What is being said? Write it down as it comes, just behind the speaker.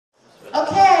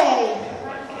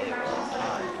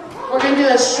do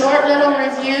a short little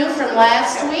review from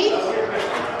last week.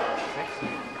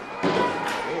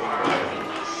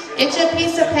 Get you a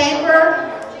piece of paper.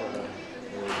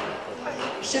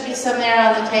 Should be some there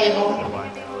on the table.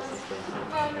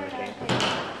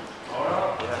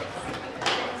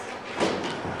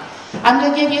 I'm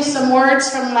going to give you some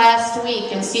words from last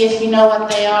week and see if you know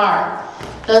what they are.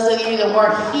 Those of you that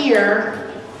weren't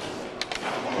here,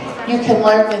 you can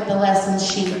learn with the lesson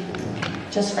sheet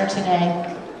just for today.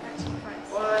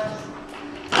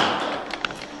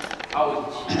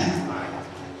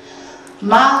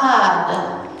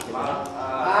 Mahad.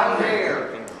 I'm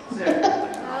here.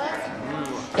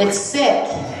 It's sick.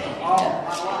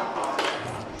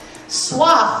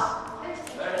 Soif.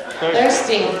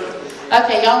 Thirsty.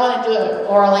 Okay, y'all want to do it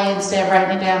orally instead of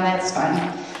writing it down, that's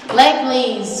fine.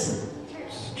 L'église.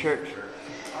 Church.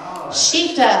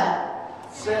 Shita.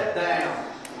 Sit down.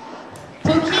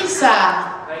 Pouki.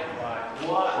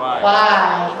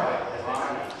 Why?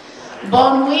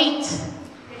 Bonne nuit.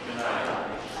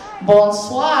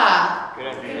 Bonsoir. Good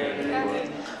afternoon.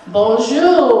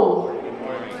 Bonjour.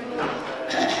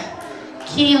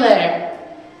 Killer.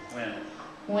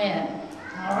 When.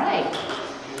 All right.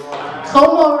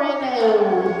 Como redo?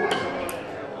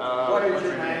 What is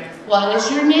your name? What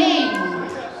is your name?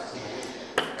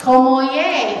 Como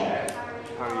ye?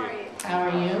 How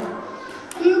are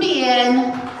you?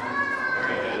 Bien.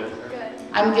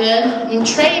 I'm good.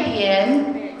 Très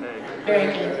bien.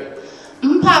 Very good.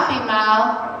 Papi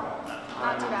mal.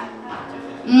 Not too bad.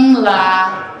 La.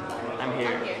 I'm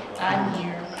here. I'm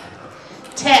here.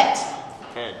 Tête.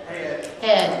 Head.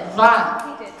 Head.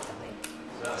 Ventre. He did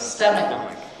something.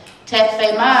 Stomach. Tête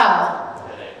fait mal.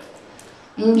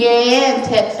 M'gayen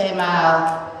tête fait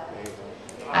mal.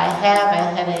 I have a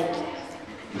headache.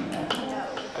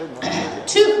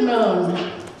 Tout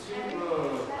moon.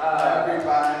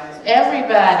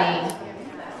 Everybody.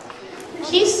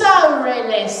 Qui ça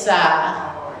relève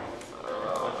ça?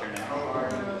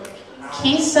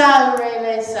 Qui ça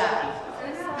relève ça?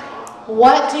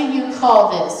 What do you call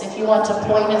this? If you want to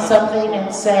point at something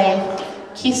and say,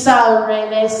 qui ça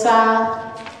relève ça?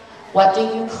 What do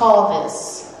you call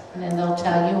this? And then they'll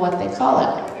tell you what they call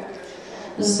it.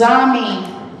 Zami.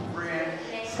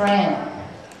 Friend.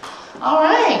 All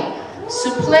right.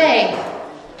 Souple.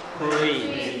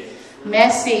 Please.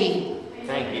 Messi.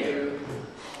 Thank you.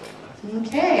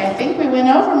 Okay, I think we went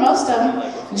over most of them.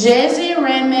 Jésus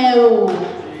remeu.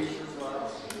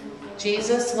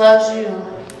 Jesus loves you.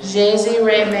 Jésus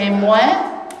remet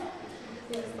moi.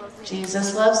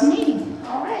 Jesus loves me.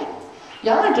 All right.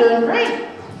 Y'all are doing great.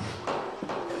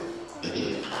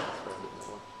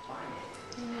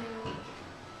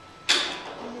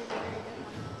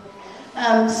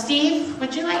 Steve,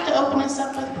 would you like to open us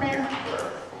up with prayer?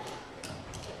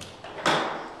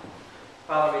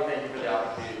 Father, we thank you for the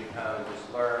opportunity to come and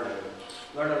just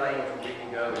learn a language where we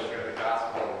can go and share the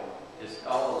gospel and just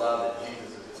all the love that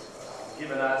Jesus has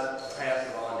given us, pass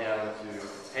it on down to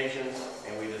patience.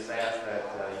 And we just ask that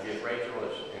you give Rachel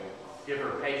and give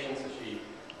her patience as she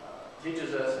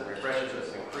teaches us and refreshes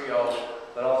us in Creole,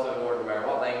 but also, Lord, no matter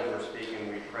what language we're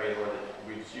speaking, we pray, Lord, that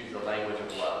we just use the language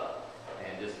of love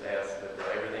and just ask that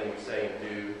everything we say and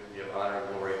do give honor and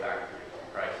glory back to you. In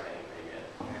Christ's name, amen.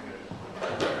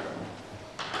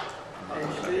 Hey,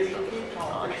 Steve, keep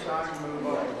talking so I can move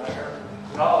over there.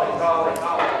 Call it,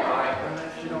 Mike.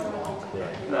 Unless you don't want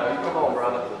to. No, you come on,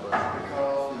 brother.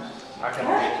 Because I can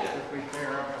reach it. if we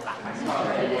tear up.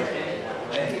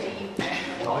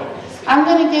 I'm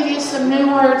going to give you some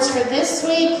new words for this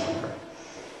week.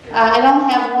 I don't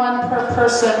have one per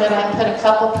person, but I put a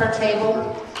couple per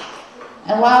table.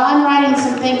 And while I'm writing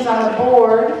some things on the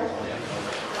board,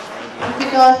 you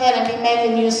could go ahead and be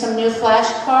making you some new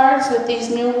flashcards with these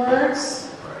new words.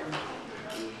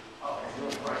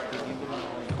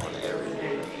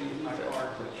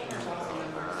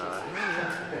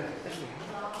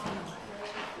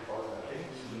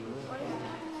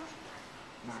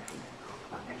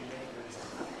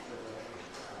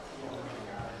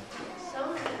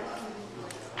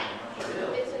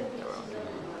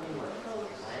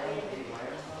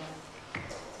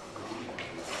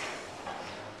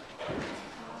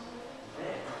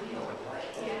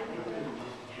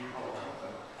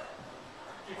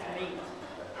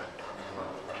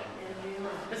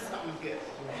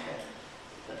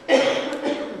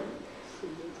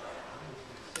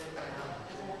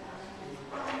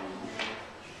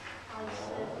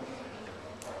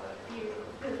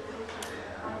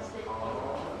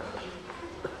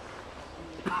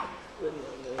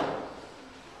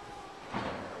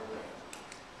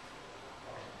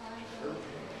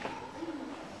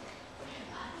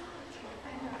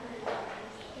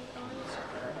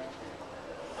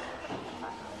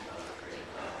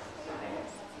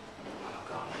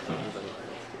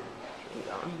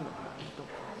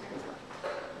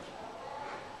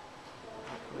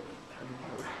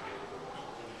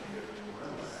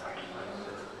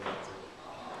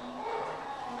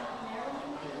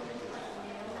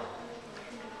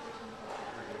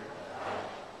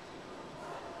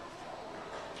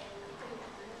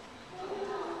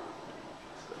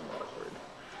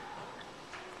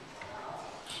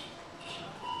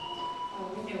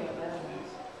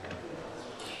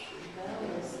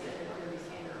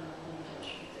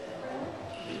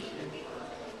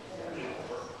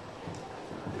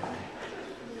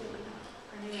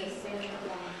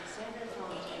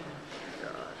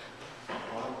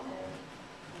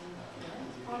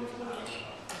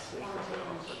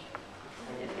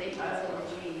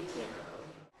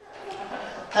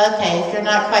 Okay, if you're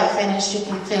not quite finished, you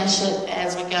can finish it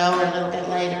as we go or a little bit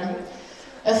later.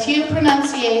 A few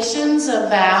pronunciations of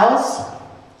vowels.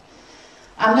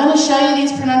 I'm going to show you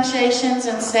these pronunciations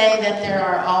and say that there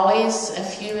are always a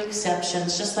few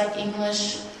exceptions, just like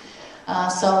English.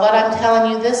 So what I'm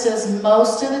telling you, this is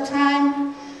most of the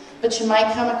time, but you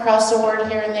might come across a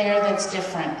word here and there that's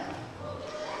different.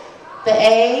 The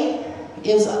A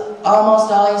is almost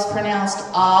always pronounced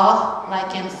ah,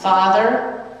 like in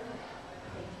father.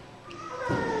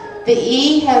 The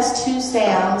E has two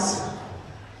sounds.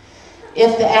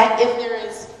 If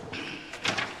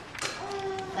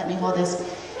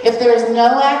there is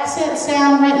no accent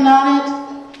sound written on it,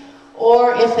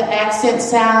 or if the accent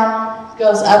sound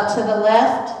goes up to the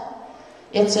left,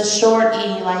 it's a short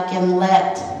E, like in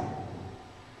let.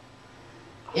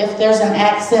 If there's an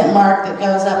accent mark that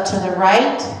goes up to the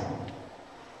right,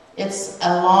 it's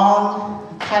a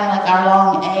long, kind of like our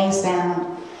long A sound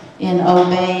in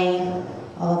obey.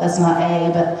 Oh, that's not A,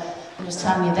 but I'm just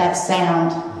telling you that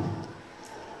sound.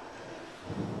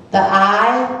 The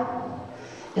I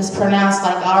is pronounced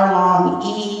like our long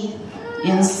E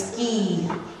in ski.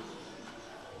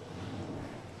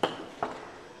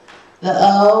 The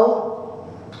O,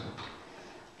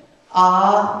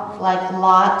 ah, like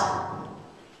lot.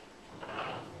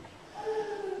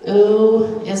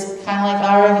 Oo is kind of like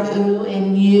our oo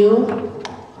in you.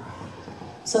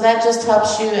 So that just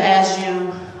helps you as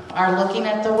you are looking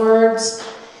at the words,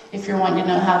 if you're wanting to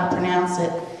know how to pronounce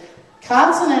it.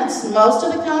 Consonants, most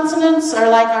of the consonants are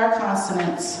like our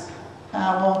consonants.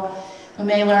 We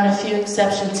may learn a few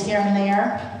exceptions here and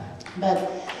there, but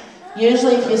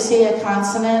usually if you see a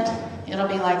consonant, it'll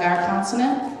be like our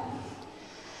consonant.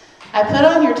 I put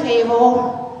on your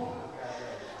table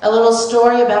a little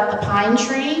story about the pine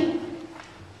tree,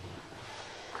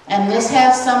 and this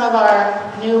has some of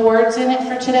our new words in it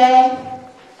for today.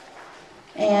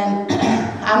 And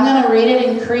I'm going to read it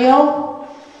in Creole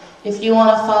if you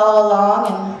want to follow along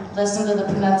and listen to the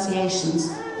pronunciations.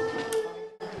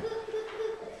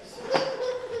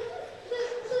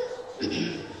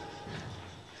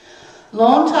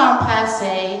 Longtemps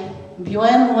passé,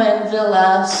 bien loin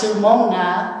villa sous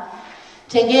mona,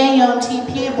 te gagne ti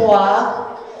pied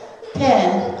bois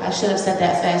pen. I should have said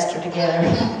that faster together.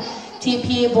 Ti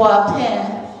pied bois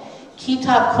pen, qui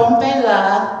tap kanpe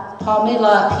la. Pami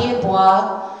la pied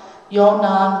bois,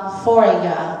 yonan fore.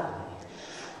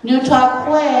 Nu ta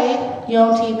koue,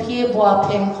 yon ti pied bois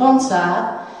pen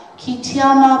konsa, qui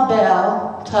tiama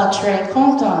belle, ta tre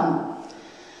kontan.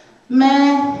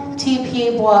 Mais ti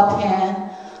pied bois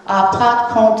pen, a pat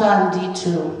kontan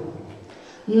ditou.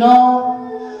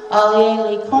 No, olie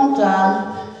li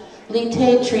kontan, li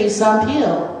te tris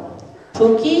anpil.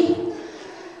 Pouki?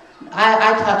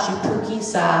 I taught you Pouki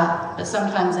sa, but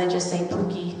sometimes I just say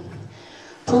Pouki.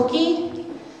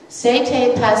 Pouki, se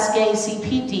te paske si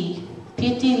piti,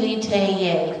 piti li te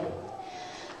ye.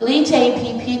 Li te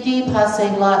pi piti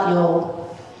pase lot yo.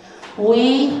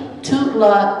 Oui, tout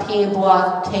lot pied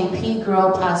bois te pi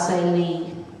gros pase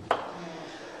li.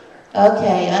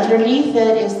 Okay, underneath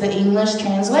it is the English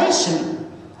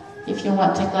translation, if you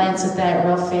want to glance at that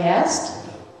real fast.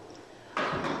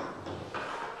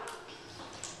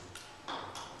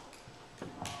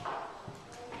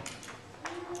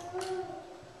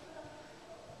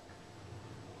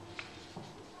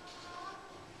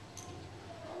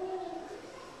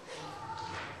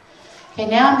 Okay,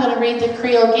 now I'm going to read the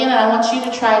Creole again, and I want you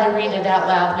to try to read it out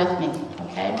loud with me,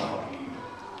 okay?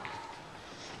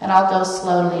 And I'll go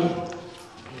slowly.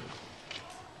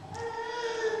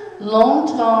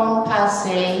 Longtemps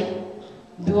passé,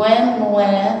 bien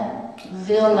loin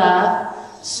villa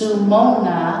sous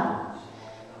mona,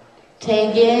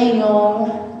 te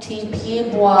gagnon ti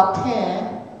pied bois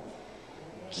pen,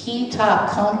 qui tap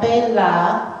kanpe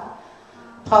la,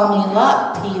 pami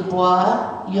la pied bois,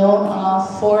 yon en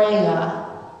fore.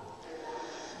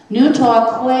 Nu ta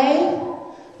koue,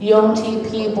 yon ti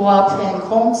pied bois pen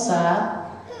konsa,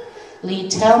 li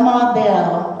telman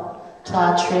belle,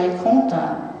 ta tre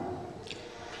kontan.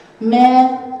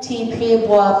 Mais ti pied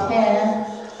bois pen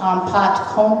en pat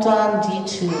kontan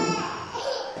ditou.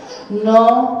 No,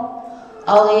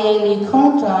 olie li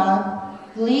kontan,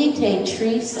 li te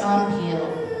tris anpil.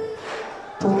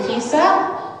 Pouki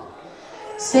sa?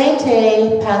 Se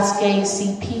te paske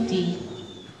si piti,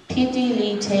 piti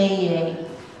li te ye.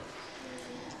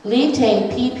 Li te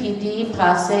pi piti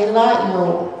pase la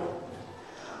yo.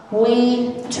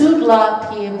 Oui, tout la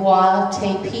pied bois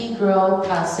te pi gros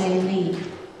pase li.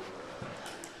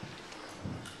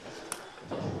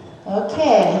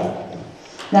 Okay,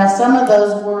 now some of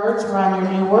those words were on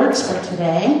your new words for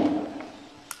today.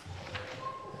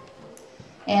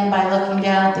 And by looking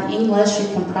down at the English, you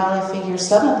can probably figure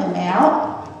some of them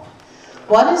out.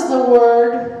 What is the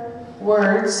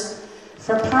words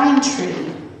for pine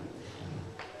tree?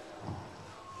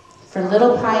 For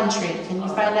little pine tree. Can you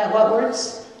find out what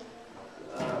words?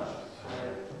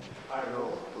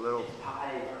 Little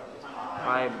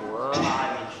pie boua.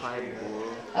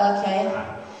 Okay.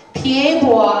 Pied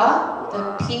boua, the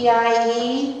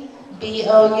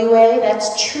Pieboua, that's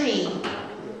tree.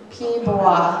 Pied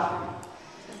boua.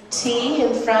 T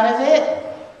in front of it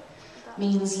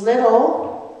means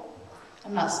little.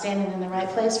 I'm not standing in the right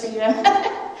place for you.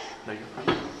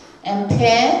 And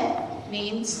pe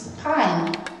means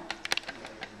pine.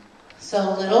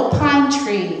 So little pine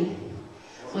tree.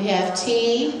 We have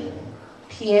T,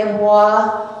 pied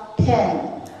boua, pen.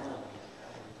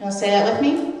 You want to say that with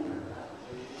me?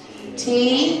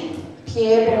 T,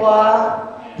 pied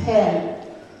boua, pen.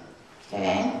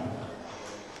 Okay.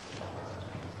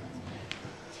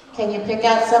 Can you pick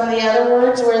out some of the other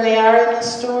words where they are in the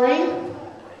story?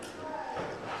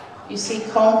 You see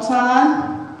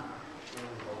kontan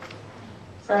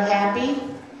for happy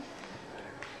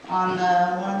on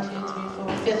the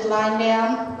 5th line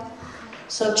down.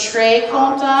 So très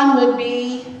kontan would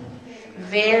be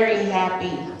very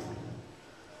happy.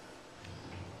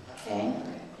 Okay.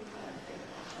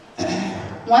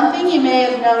 One thing you may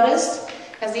have noticed,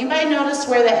 has anybody noticed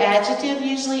where the adjective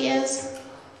usually is?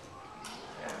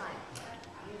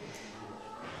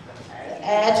 The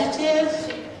adjective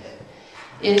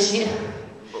is you.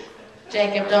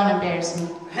 Jacob, don't embarrass me.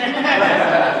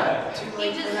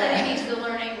 He just said he needs to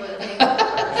learn English.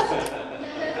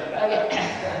 Okay.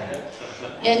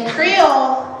 In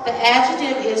Creole, the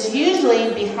adjective is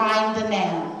usually behind the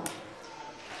noun.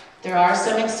 There are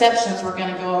some exceptions we're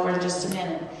going to go over in just a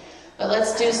minute. But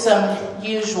let's do some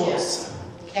usuals.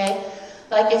 Okay?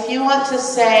 Like if you want to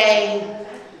say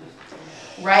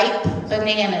ripe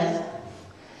banana,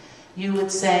 you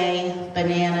would say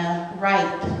banana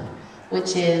ripe,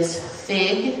 which is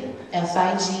fig,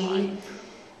 F-I-G,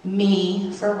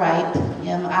 me for ripe,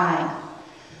 M-I.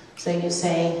 So you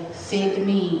say fig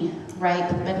me, ripe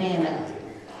banana.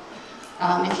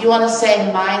 If you want to say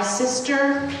my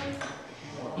sister,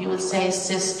 you would say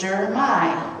sister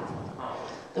my.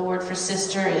 The word for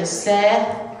sister is se.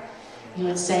 You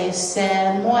would say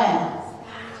se moi,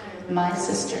 my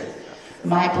sister.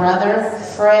 My brother,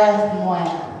 frère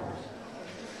moi.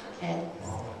 Okay.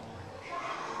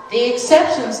 The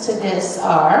exceptions to this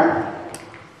are,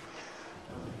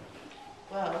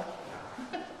 well,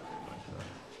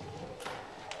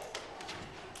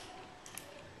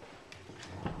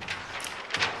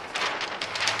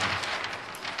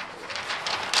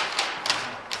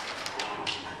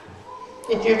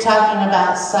 if you're talking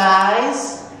about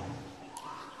size,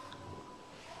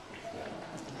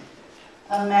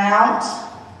 amount,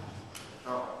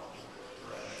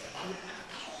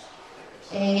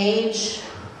 age,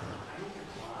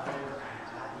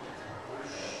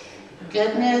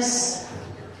 goodness,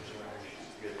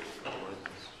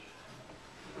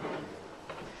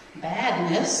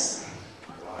 badness,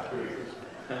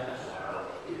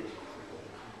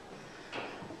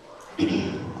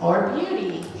 or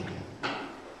beauty.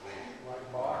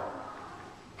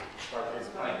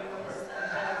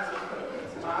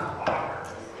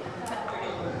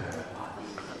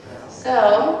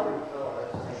 So,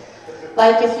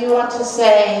 like if you want to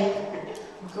say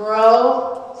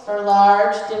grow for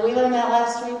large, did we learn that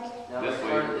last week? No, This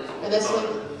week. Or this week?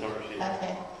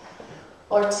 Okay.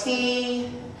 Or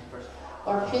T,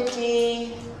 or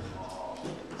piti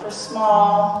for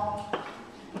small.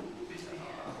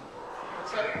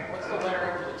 What's the letter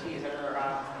after the T? Is that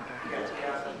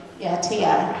Yeah,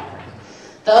 T-I.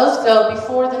 Those go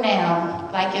before the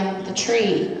noun, like in the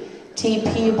tree.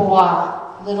 T-P bois,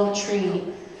 little tree.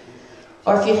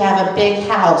 Or if you have a big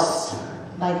house,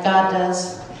 like God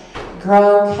does,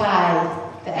 grow kai,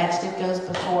 the adjective goes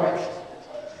before it.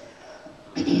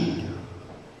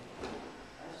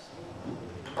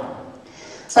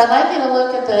 So I'd like you to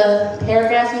look at the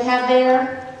paragraph you have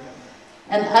there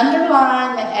and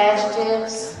underline the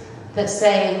adjectives that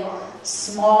say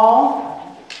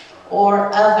small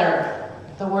or other.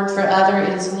 The word for other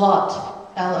is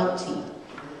lot, L-O-T.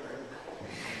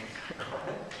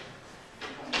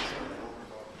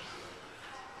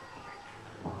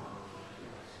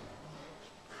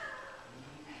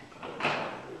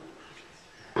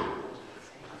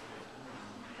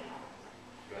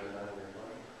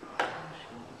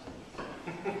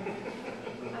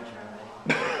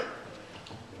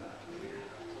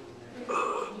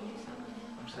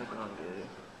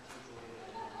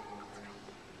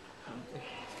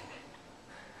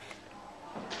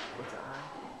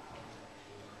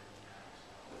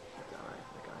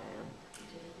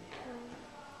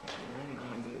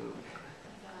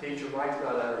 Teacher Mike's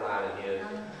not underlining his.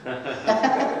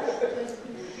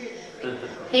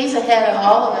 He's ahead of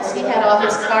all of us. He had all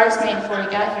his cards made before he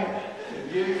got here.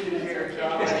 You should hear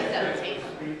John.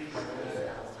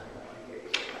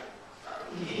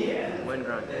 Wind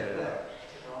run, dude.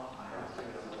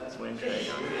 It's wind trade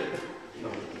on it.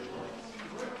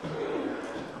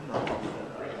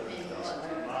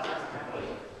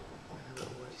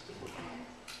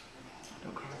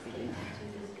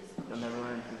 You'll never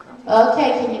learn from copy. Okay,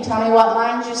 can you tell me what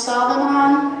lines you saw them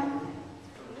on?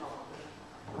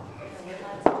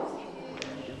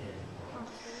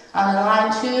 On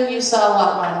line 2, you saw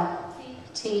what one?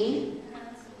 T.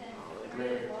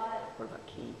 What about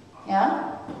key?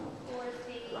 Yeah?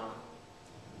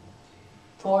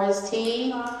 4 is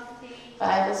T.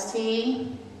 5 is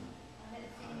T.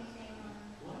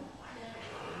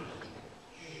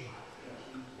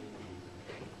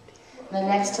 The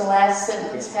next to last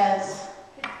sentence has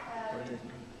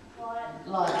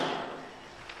lot.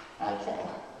 Okay.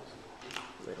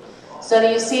 So do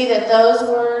you see that those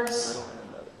words,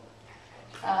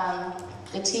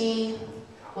 the T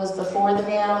was before the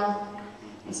noun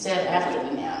instead of after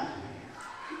the noun?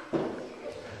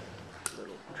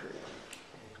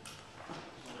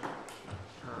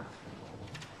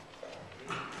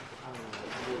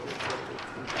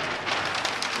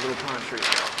 Little pine tree.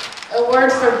 A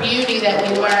word for beauty that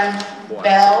we learned,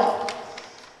 belle.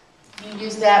 You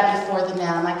use that before the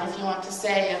noun. Like if you want to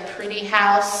say a pretty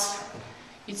house,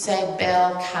 you'd say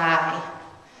belle kai.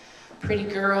 Pretty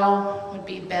girl would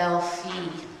be belle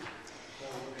fille.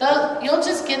 You'll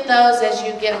just get those as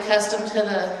you get accustomed to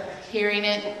the hearing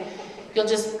it. You'll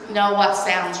just know what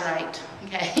sounds right.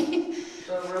 Okay.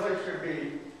 So it really should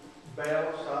be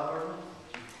Belle Southern.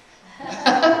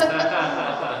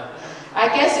 I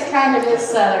guess it kind of is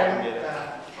Southern.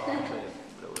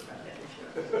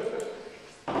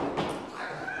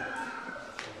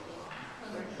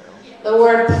 The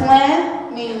word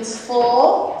plein means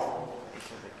full.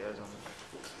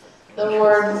 The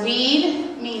word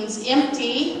vide means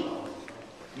empty.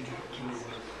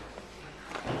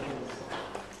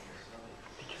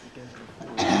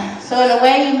 So in a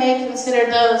way you may consider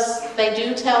those, they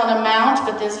do tell an amount,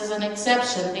 but this is an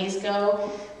exception. These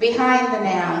go behind the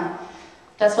noun.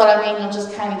 That's what I mean, you'll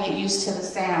just kind of get used to the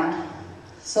sound.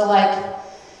 So like,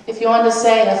 if you want to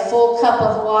say a full cup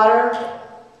of water,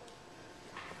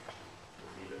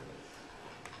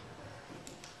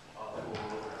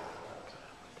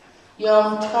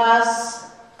 yon tasse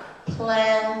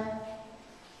pleine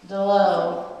de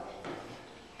l'eau.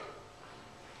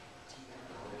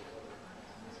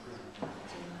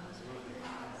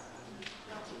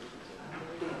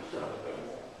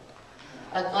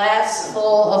 A glass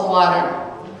full of water.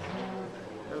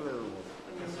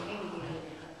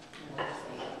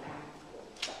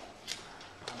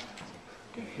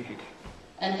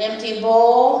 An empty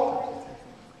bowl.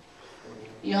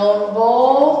 Yon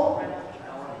bowl.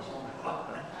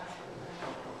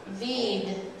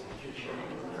 Vide.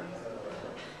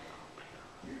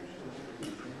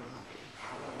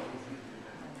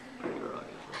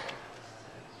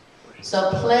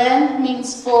 So plein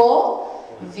means full.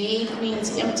 Vide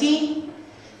means empty,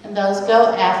 and those go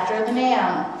after the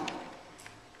noun.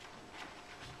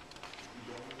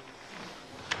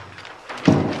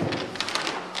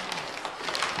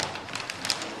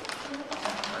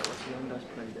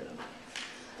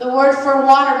 The word for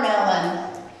watermelon.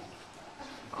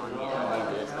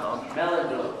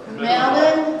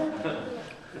 Melon.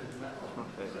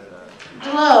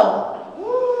 Glow.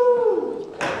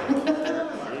 Woo!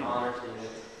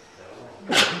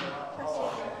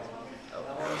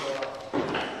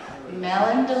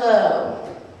 Melon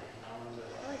glow.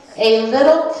 A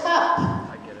little cup.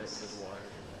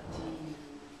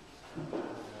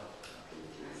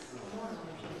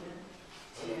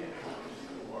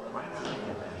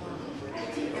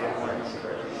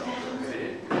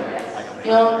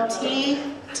 Yon tea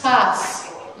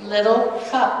tasse, little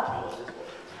cup.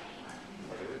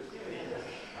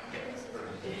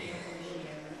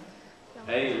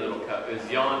 A little cup. Is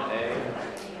yon a?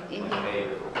 Mm-hmm. A.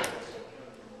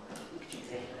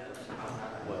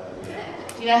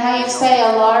 You know how you say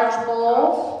a large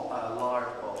bowl? A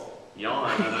large bowl.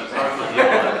 Yon. And that starts with yon.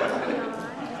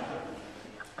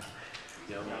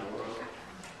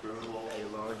 A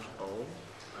large bowl.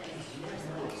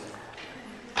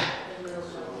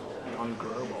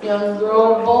 Young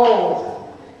girl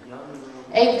bowl.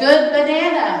 A good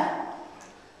banana.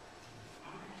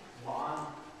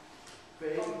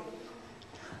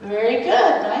 Very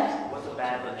good, Mike. What's a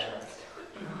bad banana?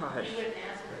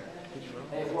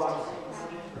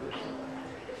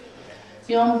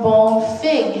 Young bon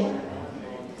fig.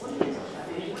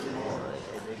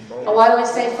 What do we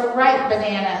say for ripe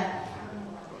banana?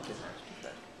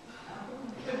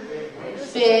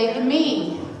 Fig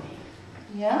me.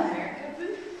 Yeah?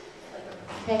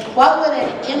 Okay, what would an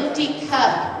empty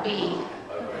cup be?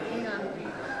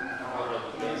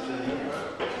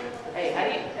 Hey, how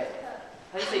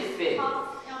do you say fig?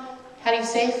 How do you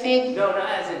say fig? No, not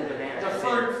as in banana. The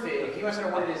fruit fig. He wants to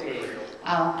know what it is in fruit.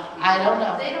 Oh, I don't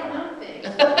know. They don't know figs.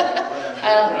 I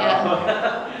don't,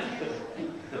 yeah.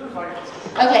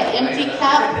 Okay, empty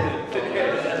cup.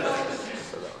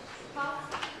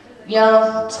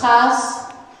 Your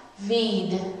tas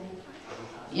vide.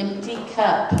 Empty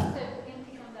cup.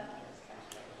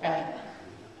 Right.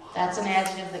 That's an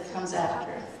adjective that comes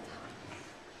after.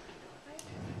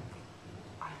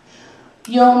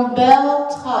 Yon bel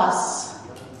tas.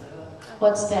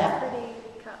 What's that?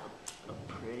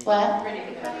 What?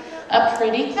 A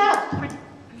pretty cup.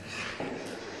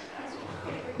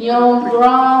 Yon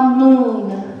grand moon.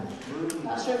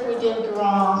 Not sure if we did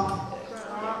grand.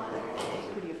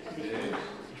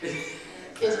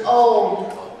 Is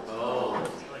old.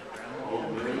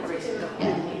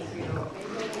 Yeah.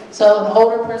 So an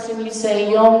older person, you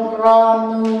say yon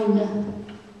grand moon.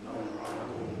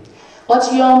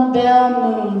 What's yon belle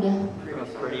moon?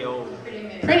 Pretty old.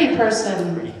 Pretty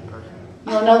person.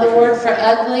 You know the word for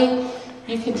ugly?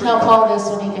 You can tell Paul this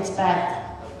when he gets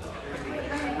back.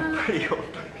 Pretty old.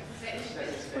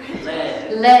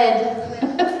 Lead.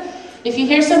 If you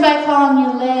hear somebody calling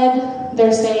you lead,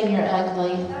 they're saying you're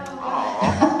ugly.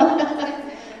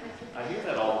 I hear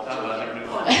that all the time. I never knew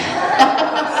why.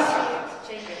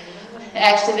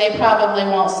 Actually, they probably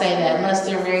won't say that unless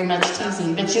they're very much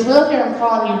teasing. But you will hear them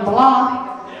calling you blanc.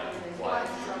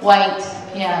 White,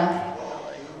 yeah.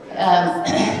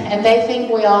 And they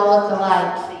think we all look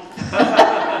alike.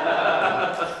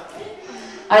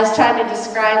 I was trying to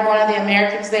describe one of the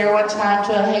Americans there one time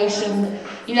to a Haitian,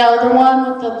 you know, the one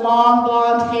with the long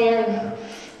blonde hair. And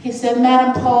he said,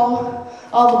 Madam Paul,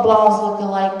 all the blondes look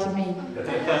alike to me.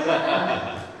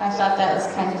 I thought that was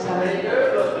kind of funny.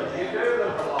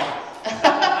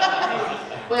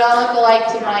 We all look alike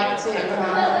to Mike too,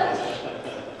 huh?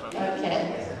 Okay.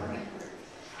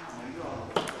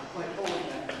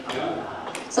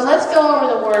 So let's go over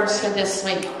the words for this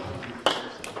week.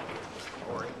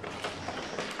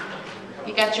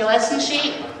 You got your lesson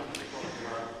sheet?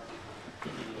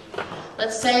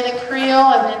 Let's say the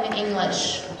Creole and then the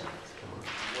English.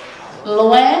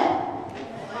 Louin,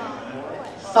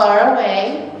 far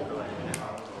away.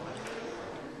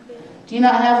 Do you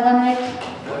not have one, Rick?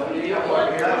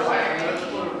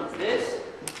 This?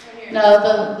 No,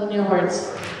 the new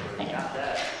words.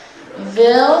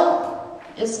 Ville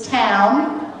is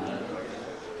town.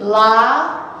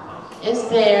 La is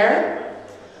there.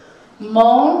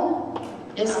 Mon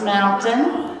is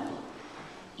mountain.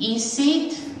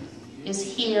 Ici is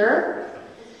here.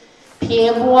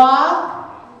 Pied-bois,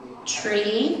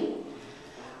 tree.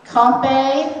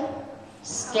 Kanpe,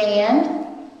 stand.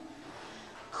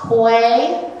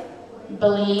 Koue,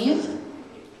 believe.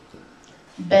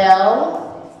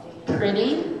 Belle,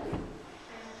 pretty.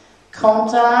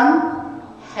 Kontan,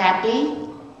 happy.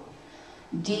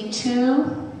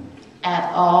 Ditou,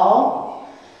 at all.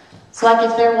 It's like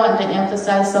if they're wanting to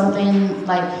emphasize something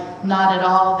like not at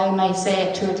all, they may say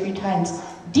it 2 or 3 times.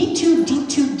 Ditou,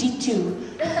 ditou,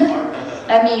 ditou.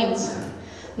 That means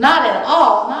not at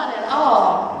all, not at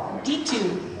all.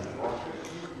 Ditou.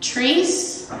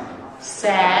 Triste,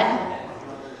 sad.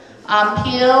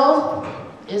 Anpil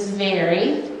is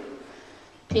very.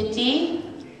 Piti,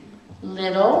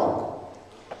 little.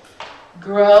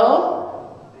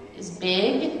 Grow is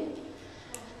big.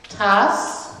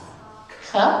 Tas,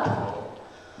 cup.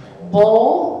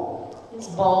 Bowl is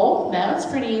bowl. Now it's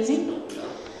pretty easy.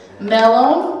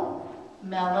 Melon,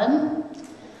 melon.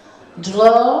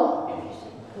 Dlo,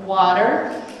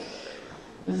 water.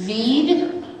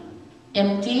 Vide,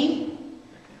 empty.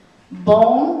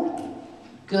 Bone,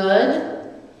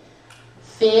 good.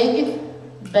 Fig,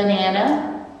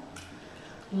 banana.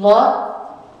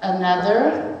 Lot,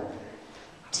 another.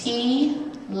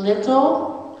 Tea,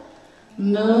 little.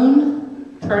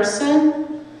 Moon,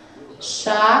 person.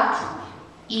 Shock,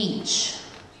 each.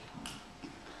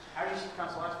 How do you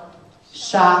pronounce the last one?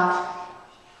 Shock.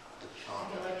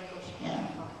 Yeah.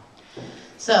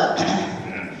 So,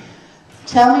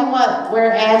 tell me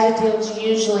where adjectives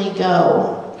usually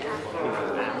go.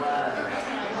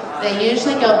 They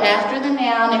usually go after the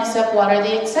noun, except what are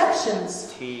the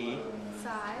exceptions? T.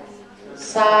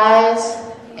 Size,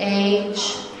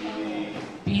 age,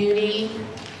 beauty,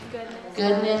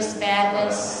 goodness,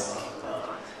 badness,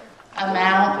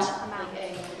 amount.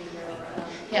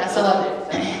 Yeah, so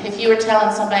if you were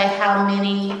telling somebody how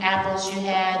many apples you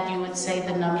had, you would say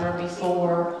the number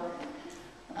before.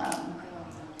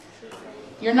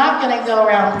 You're not going to go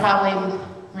around probably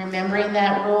remembering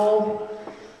that rule,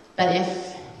 but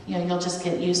if, you'll just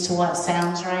get used to what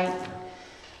sounds right.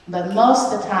 But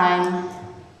most of the time,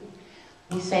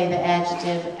 we say the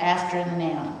adjective after the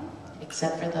noun,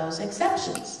 except for those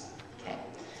exceptions. Okay.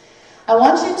 I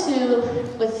want you to,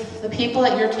 with the people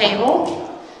at your table,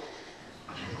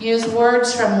 use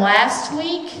words from last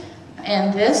week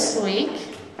and this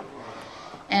week,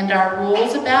 and our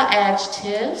rules about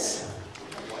adjectives,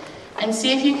 and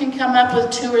see if you can come up with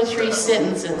 2 or 3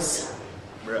 sentences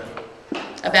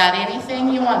about anything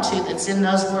you want to that's in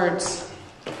those words.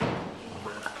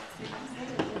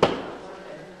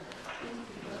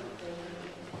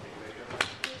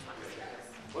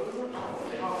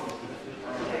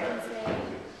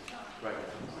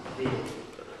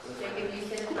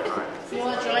 You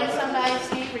want to join somebody,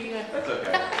 Steve? Or you? That's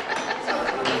okay.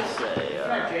 Let's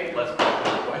say, let's go.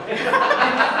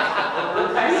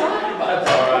 That's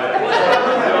all right.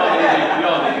 You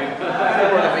all need.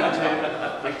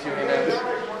 Big two handouts.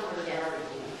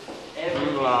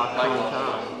 The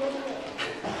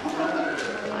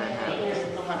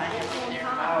one I have in there.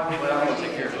 Well, I'm gonna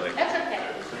take care of it. That's okay.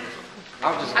 I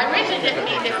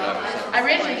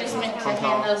originally just meant to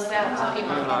hand those out to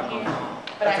people from here,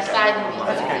 but I decided to.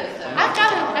 I got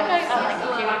it on my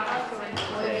computer.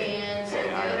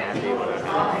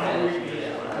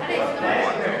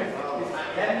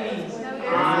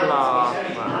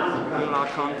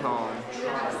 Kontan.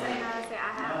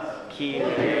 Key. Now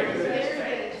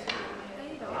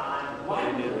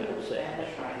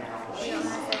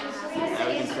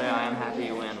we can say I am happy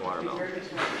when watermelon.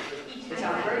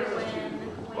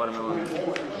 Watermelon is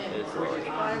large.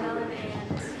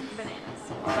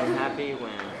 I'm happy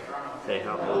when. Say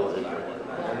how old is it?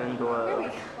 11 below.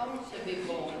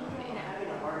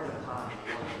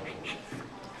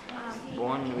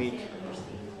 One week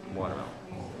watermelon.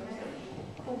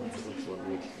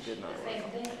 Did not regular.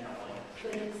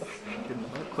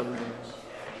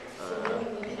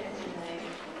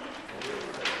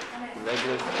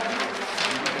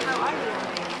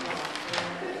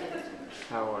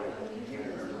 How are you?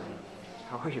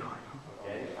 How are you?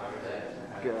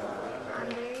 Good.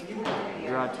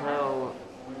 Gratel.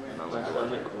 No, that's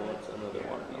another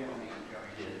watermelon.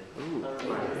 Ooh.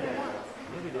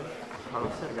 Maybe do. How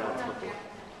said gratel before?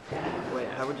 Wait,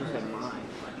 how would you say mine?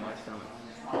 Like my stomach.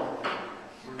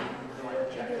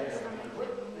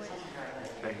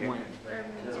 Right here. When.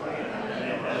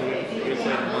 You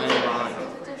said when vine.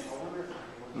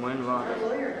 When vine. I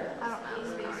don't know.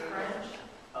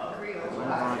 When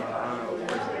vine. I don't know.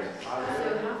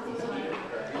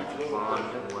 Vine.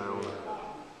 Well.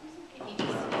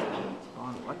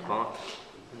 What font?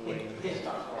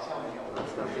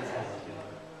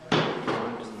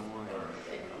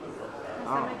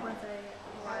 Oh.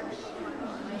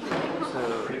 So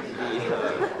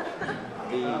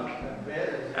the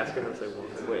ask her how to say one.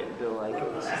 Wait,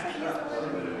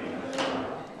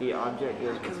 the object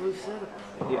goes because we said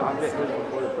the object goes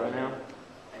before the pronoun.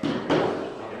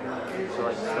 So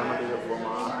like somebody did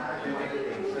Wama.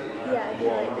 Yeah,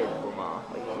 Wama did Wama.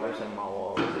 Like if we're saying Mawa,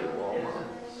 we say Wama.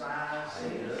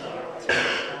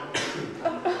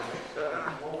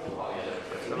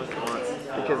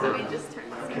 Because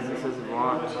it says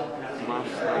want, my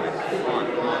stomach, want.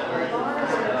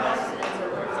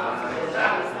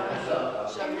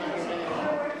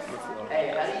 Hey,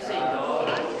 how do you say dog?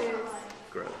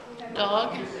 Dog,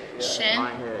 shin.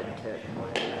 My head, cat.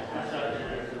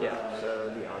 Yeah, so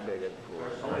the object is before.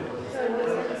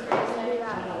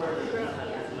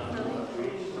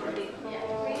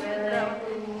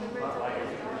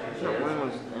 So when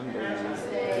was embedded?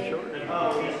 Sure.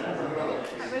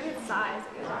 Maybe it's size.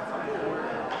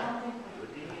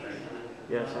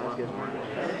 Yeah, size gives more.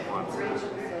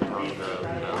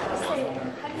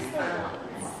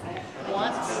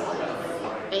 Once.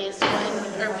 Base one.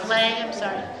 Or play, I'm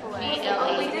sorry.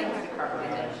 B-L-E.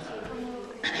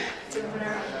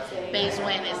 Base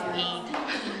win is need.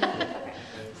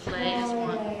 Play is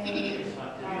one.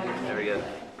 There we go.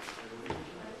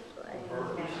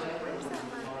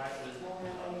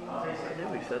 I knew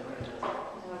we said that.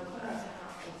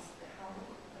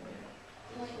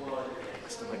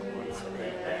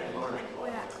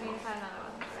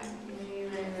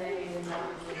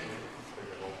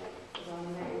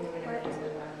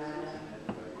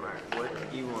 What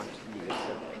do you want the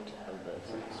subject of the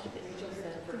sentence to be?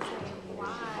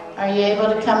 Are you able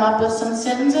to come up with some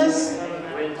sentences?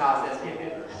 When toss is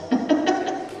given.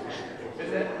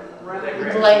 Is it?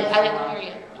 Like, I didn't hear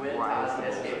you. When toss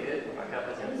is given. My cup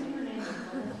is empty.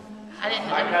 I didn't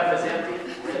My know. cup is empty.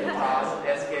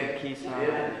 Eske. Kisa.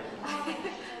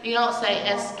 You don't say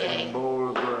eske.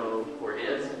 Bowl grow. Or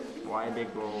is. Why they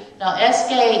grow? No,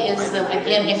 eske is the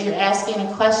beginning. If you're asking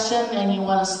a question and you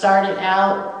want to start it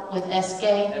out with eske.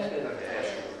 Eske is like the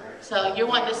eske. So you're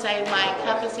wanting to say my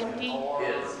cup is empty?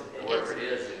 Is. The word for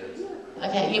is.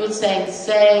 Okay, you would say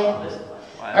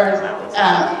or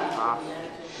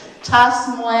tas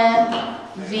moi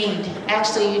vide.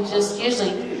 Actually, you just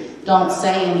usually don't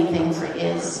say anything for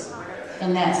is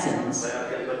in that sentence.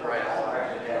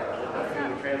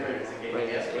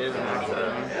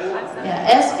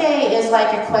 Yeah, SK is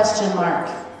like a question mark,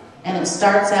 and it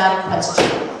starts out a question.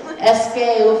 SK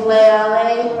ouvle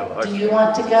ale, do you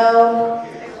want to go?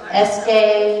 SK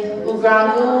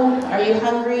ugrangu, are you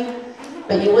hungry?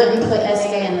 But you wouldn't put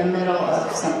SK in the middle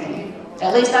of something.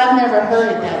 At least I've never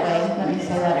heard it that way. Let me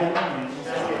say that way.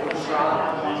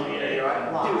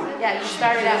 Yeah, you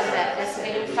started out with that SK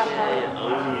cup.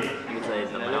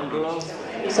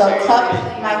 So cup,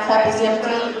 my cup is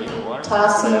empty.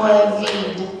 Tas moi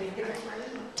vide.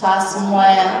 Tas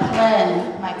moi plein.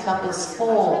 My cup is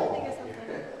full.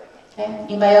 Okay.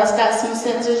 Anybody else got some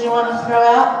sentences you want to throw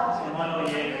out?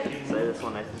 Say this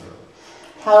one.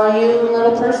 How are you,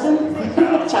 little person?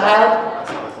 Child?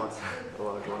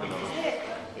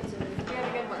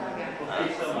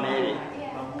 Maybe.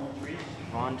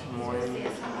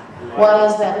 Why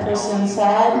is that person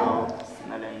sad?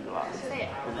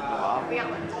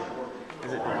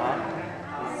 Is it the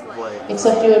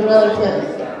Except you would really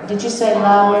put, did you say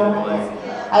la?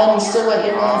 I understood what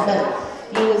you meant,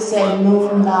 but you would say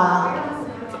moon la.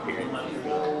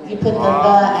 You put the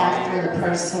after the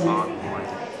person.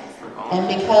 And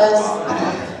because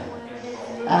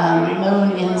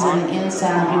moon ends in an N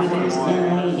sound, you would use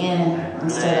N-A-N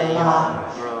instead of la.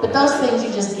 But those things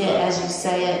you just get as you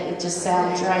say it. It just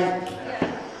sounds right.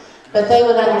 But they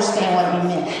would understand what you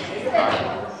meant.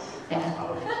 Yeah.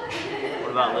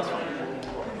 What about this one?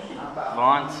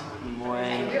 Vont, moi,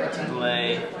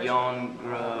 lay, yon,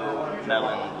 grow,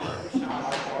 melon.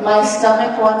 My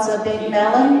stomach wants a big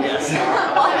melon? Yes.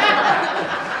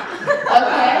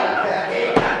 Okay.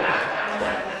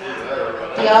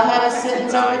 Do y'all have a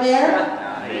sentence over there?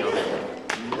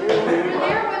 When you're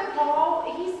there with Paul,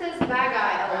 he says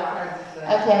bagay a lot.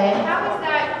 Okay. How is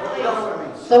that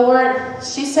related? The word,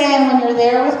 she's saying when you're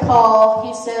there with Paul,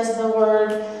 he says the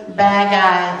word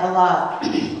bagay a lot.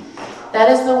 That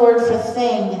is the word for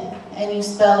thing, and you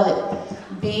spell it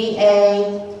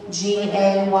B-A-G-A-Y.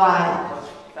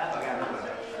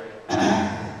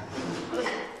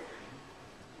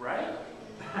 Right?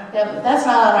 Yeah, but that's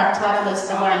not on our top list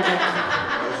to learn.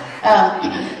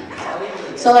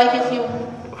 So like if you,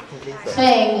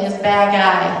 thing is bad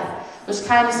guy, which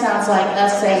kind of sounds like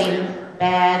us saying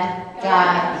bad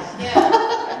guy. Yeah.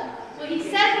 Well, he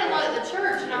said it a lot at the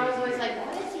church, and I was always like,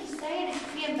 what is he saying? Is he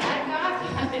being bad guy?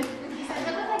 He said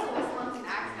it like a Wisconsin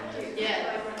accent, too.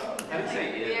 Yeah. I would say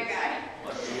is. Bad guy.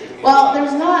 Well,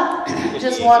 there's not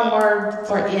just one word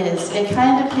for is. It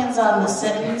kind of depends on the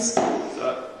sentence.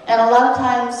 And a lot of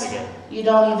times you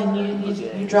don't even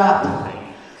you drop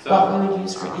what we would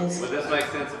use for is. Would this make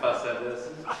sense if I said this?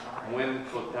 When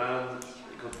kontan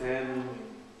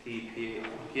pie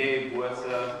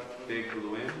buesa big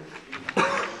louin.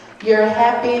 You're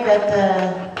happy that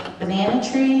the banana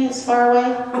tree is far away?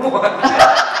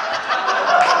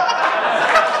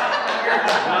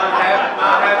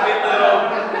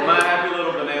 My happy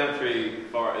little banana tree is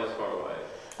far away.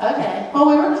 Okay. Well,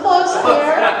 we were close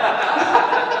there.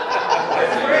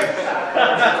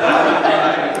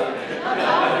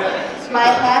 My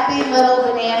happy little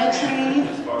banana tree.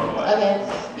 It's far away. Okay.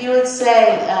 You would say,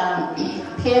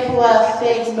 Pepua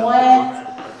fig moi.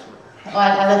 Oh,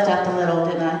 I left out the little,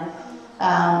 didn't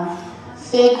I?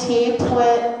 Fig tea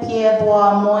puet pie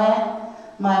bois moi.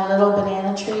 My little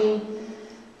banana tree.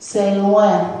 Say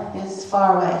loin is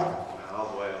far away. All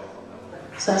the way on.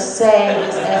 So say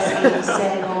is S-E,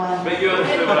 say loin. But you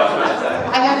understood what I was trying to say.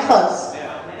 I got close.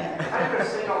 How do you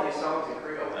sing all these songs in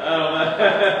Creole? I don't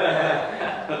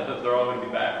know. They're all going to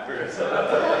be backwards.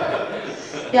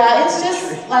 Yeah, it's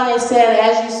just, like I said,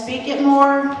 as you speak it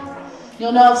more,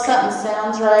 you'll know if something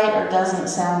sounds right or doesn't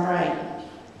sound right.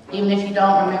 Even if you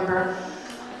don't remember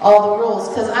all the rules.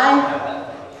 Because I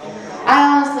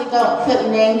honestly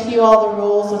couldn't name to you all the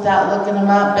rules without looking them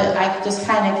up, but I just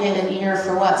kind of get an ear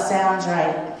for what sounds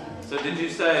right. So did you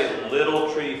say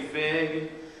little tree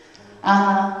fig?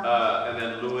 And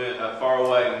then louin, far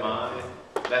away mine?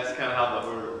 That's kind of how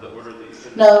the order these.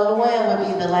 No, loin would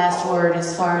be the last word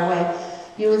is far away.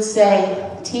 You would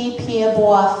say, ti pie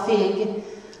bois fig,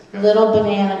 little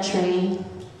banana tree,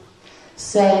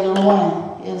 say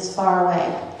loin is far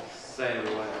away. Say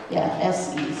away. Yeah,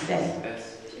 S-E, say.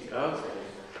 S-E.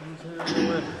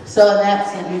 Okay. So in that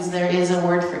sentence, there is a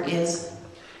word for is.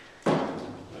 Okay.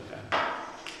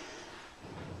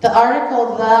 The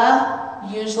article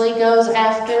the usually goes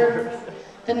after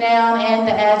the noun and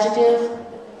the adjective.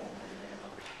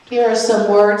 Here are some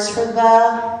words for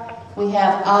the. We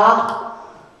have la,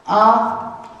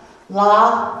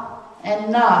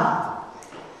 and na.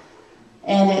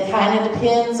 And it kind of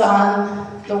depends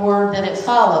on the word that it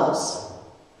follows.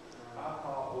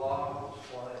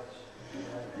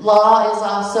 Law is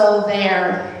also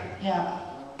there. Yeah.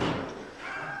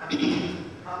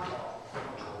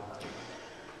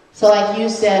 So like you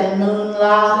said, moon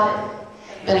la,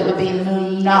 but it would be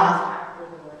moon na.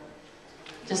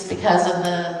 Just because of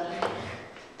the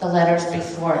letters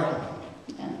before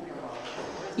it. Yeah.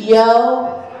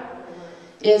 Yo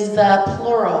is the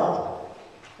plural.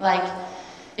 Like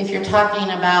if you're talking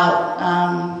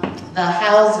about the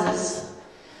houses,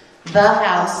 the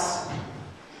house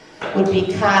would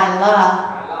be kai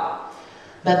la,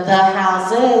 but the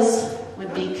houses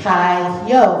would be kai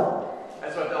yo.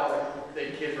 That's what all the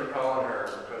kids were calling her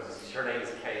because her name is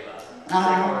Kayla. They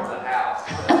Uh-huh. call her the house.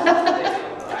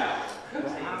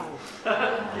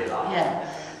 Yeah.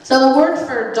 So the word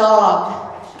for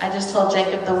dog, I just told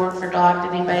Jacob the word for dog.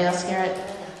 Did anybody else hear it?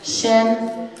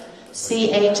 Shin,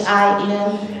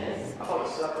 C-H-I-N,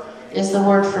 is the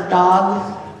word for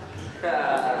dog.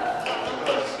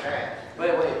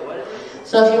 Wait, what is it?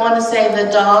 So if you want to say the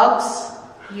dogs,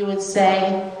 you would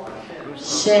say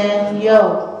shin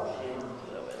yo.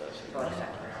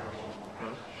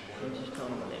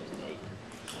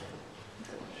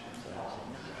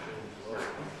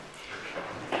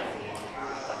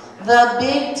 The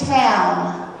big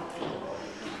town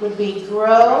would be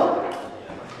Gros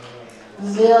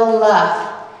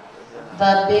Villa,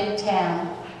 the big town.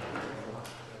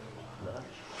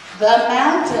 The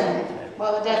mountain,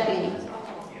 what would that be?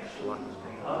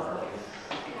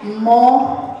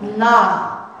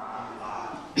 Mona.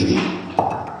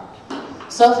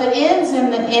 So if it ends in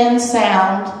the N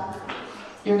sound,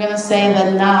 you're going to say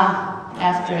the na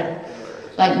after it.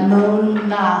 Like moon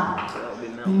na.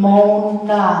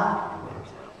 Mona.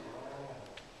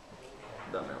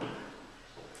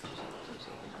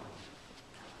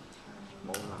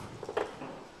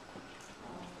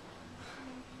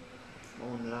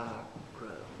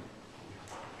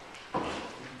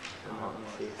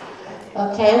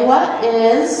 Okay, what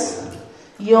is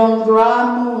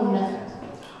Yongra Moon?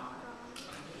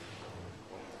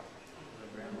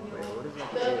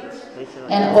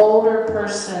 An older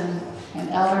person, an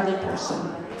elderly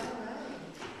person.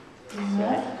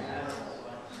 Right.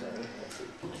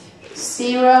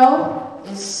 Syrup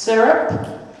is syrup.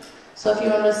 So if you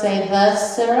want to say the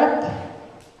syrup,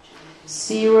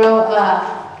 syrup.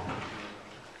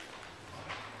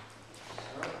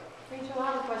 Rachel, I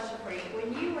have a question for you.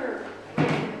 When you were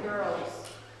raising the girls,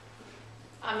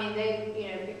 I mean, they,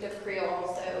 picked up Creole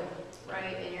also,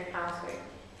 right, in your household.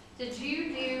 Did you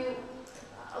do,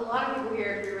 a lot of people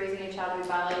here, if you're raising a child who's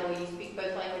bilingual, you speak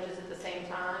both languages at the same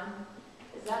time.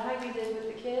 Is that how you did with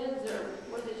the kids, or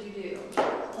what did you do?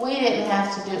 We didn't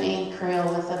have to do any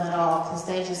Creole with them at all, because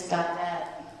they just got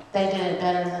that. They did it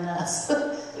better than us.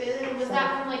 Was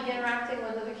that from like interacting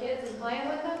with other kids and playing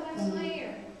with them mostly?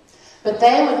 Or? But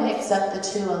they would mix up the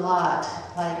two a lot.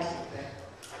 Like,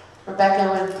 Rebecca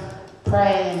would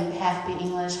pray and half be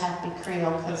English, half be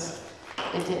Creole, because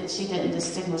she didn't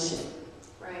distinguish it.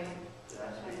 Right.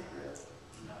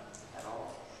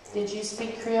 Did you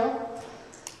speak Creole?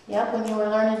 Yep, when you were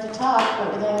learning to talk,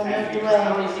 but then we moved away,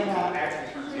 we forgot.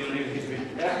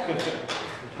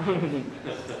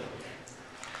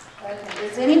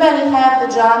 Does anybody have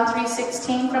the John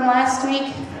 3:16 from last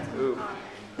week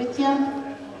with you?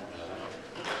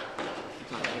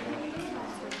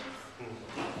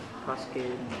 Paske,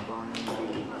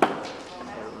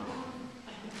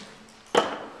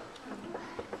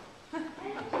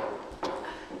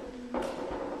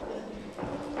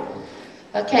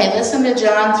 Okay, listen to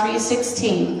John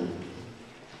 3:16.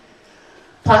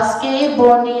 Paske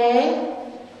bornier,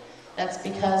 that's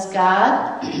because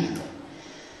God.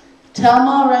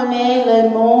 Telman reme le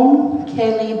monde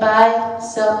que libai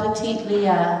sel petit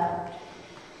lia.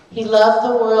 He loved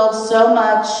the world so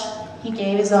much, he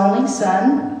gave his only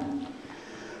son.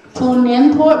 Pour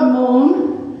n'importe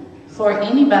monde, for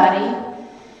anybody,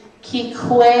 qui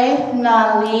croit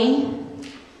en lui,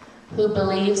 who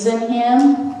believes in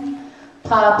him.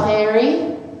 Pa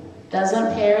peri,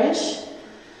 doesn't perish,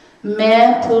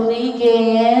 mais pour lui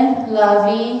gagner la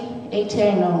vie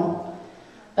éternelle,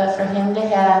 but for him to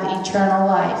have eternal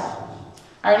life.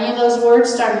 Are any of those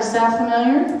words starting to sound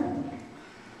familiar?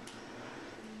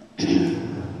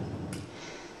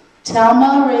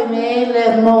 Telma reme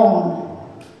le monde.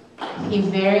 He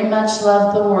very much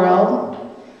loved the world.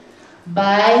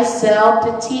 By sel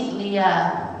petit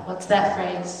lia. What's that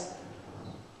phrase?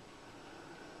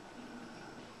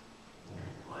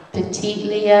 Petit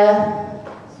lia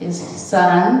is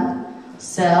son.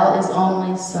 Sel is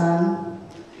only son.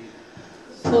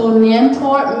 Pour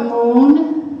n'importe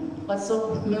moon. What's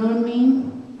the moon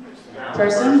mean?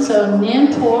 Person. So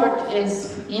n'importe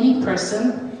is any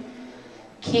person.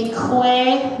 Qui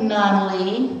koue non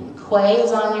li. Koue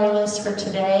is on your list for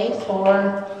today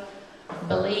for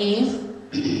believe.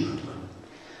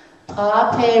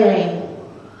 Pa pere,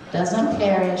 doesn't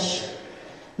perish.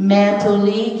 Mais pour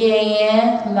lui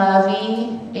gagner la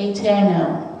vie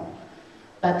éternelle,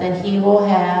 but that he will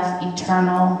have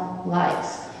eternal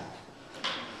life.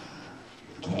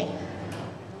 Okay.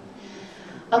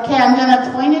 Okay, I'm going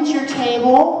to point at your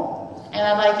table, and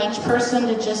I'd like each person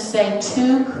to just say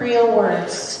 2 Creole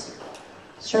words.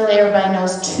 Surely everybody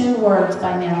knows 2 words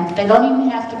by now. They don't even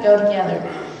have to go together.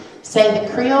 Say the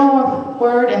Creole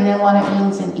word and then what it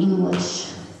means in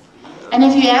English. And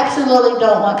if you absolutely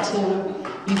don't want to,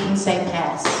 you can say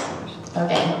pass.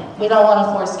 Okay? We don't want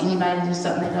to force anybody to do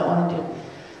something they don't want to do.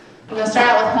 We're going to start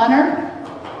out with Hunter.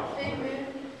 Big moon.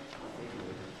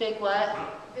 Big what?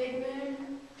 Big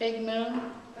moon. Big moon.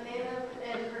 Banana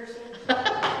and person.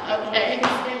 Okay.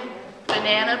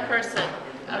 Banana person.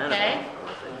 Okay.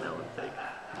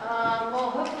 Well,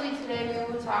 hopefully today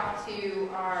we will talk to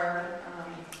our,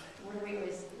 what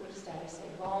does Daddy say?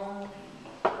 Bon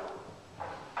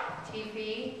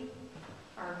TV,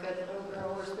 our good little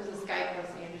girl. We're supposed to Skype with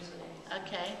Sandra today.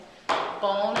 Okay.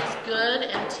 Bone is good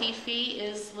and Tiffy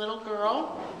is little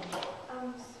girl.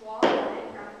 Swallow and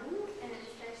grungu, and it's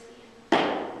thirsty.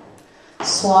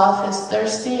 Sloth is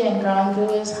thirsty and Grangu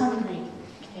is hungry.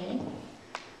 Okay.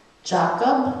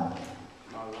 Jacob.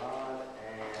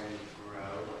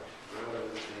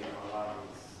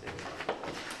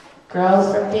 Grow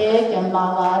for big and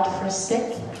malad for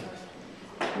sick.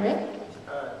 Rick?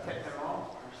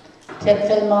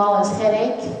 Tetfenmal is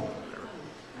headache.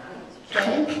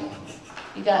 Okay.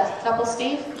 You got a couple,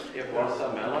 Steve? It was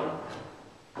a melon.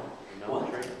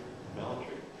 Melon tree. Melon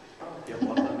tree. It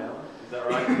was a melon. Is that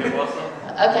right? It was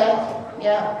a. Okay.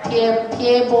 Yeah.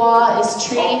 Pierre bois is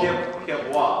tree. Oh, Pierre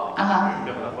bois. Uh-huh.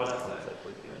 What did I say?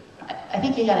 I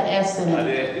think you got an S in it. I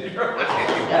did.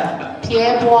 Yeah.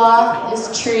 Pierre bois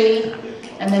is tree,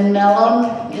 and then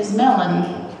melon is melon.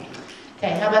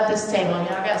 Okay, how about this table?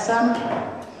 Y'all got some?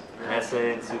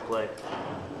 Essay and souffle.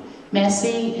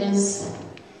 Messy is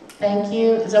thank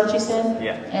you. Is that what you said?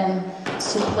 Yeah. And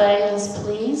souffle is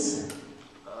please.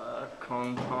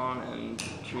 Kontan and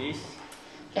trees.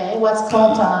 Okay, what's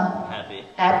kontan? Happy.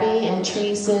 Happy, and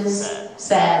trees is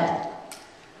sad.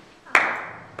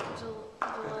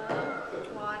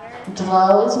 Water.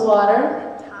 Dlo is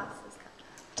water. Toss is cup.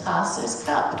 Toss is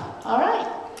cup. All right.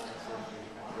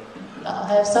 Y'all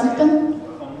have something?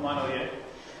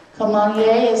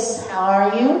 Comonier is how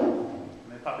are you?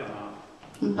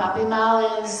 Papi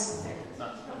Mal is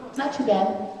not too bad.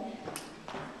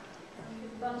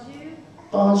 Bonjour.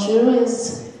 Bonjour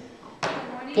is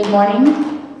good morning.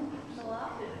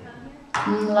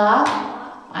 Mla,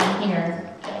 I'm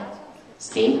here. Okay.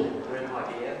 Steve?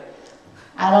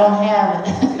 I don't have it.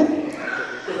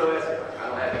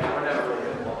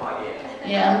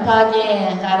 Yeah,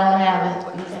 Mpagyan. I don't have it.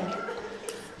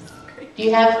 Okay. Do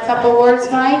you have a couple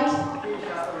words, Mike?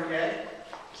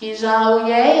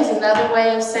 Kijan is another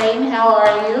way of saying how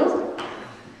are you?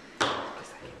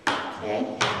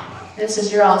 Okay. This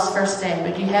is your all's first day,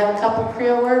 but do you have a couple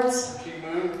Creole words?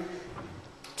 T-moon.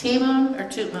 T-moon or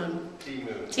toot-moon?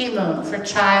 T-moon. T-moon for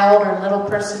child or little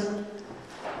person.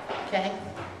 Okay.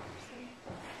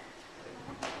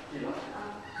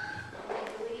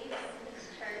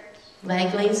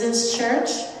 Legley's is church.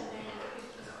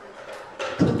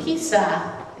 Pouki is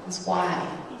why.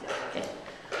 Okay.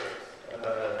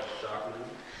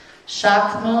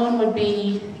 Shock moon would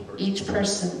be each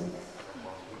person.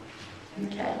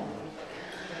 Okay.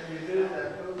 Can you do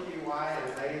that Pouki Y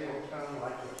and nasal tone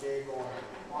like a kid going,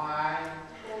 why?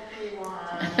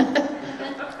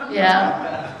 Yeah.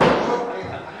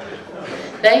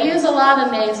 They use a lot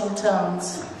of nasal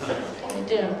tones. They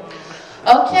do.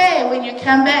 Okay, when you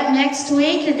come back next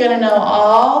week, you're going to know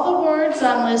all the words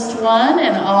on list 1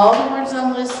 and all the words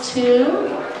on list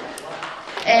 2.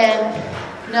 And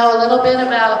know a little bit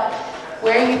about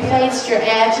where you placed your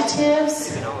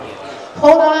adjectives.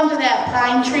 Hold on to that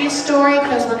pine tree story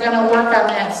because we're going to work on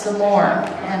that some more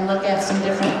and look at some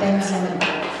different things in it.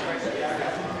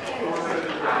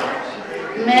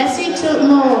 Merci tout le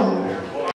monde.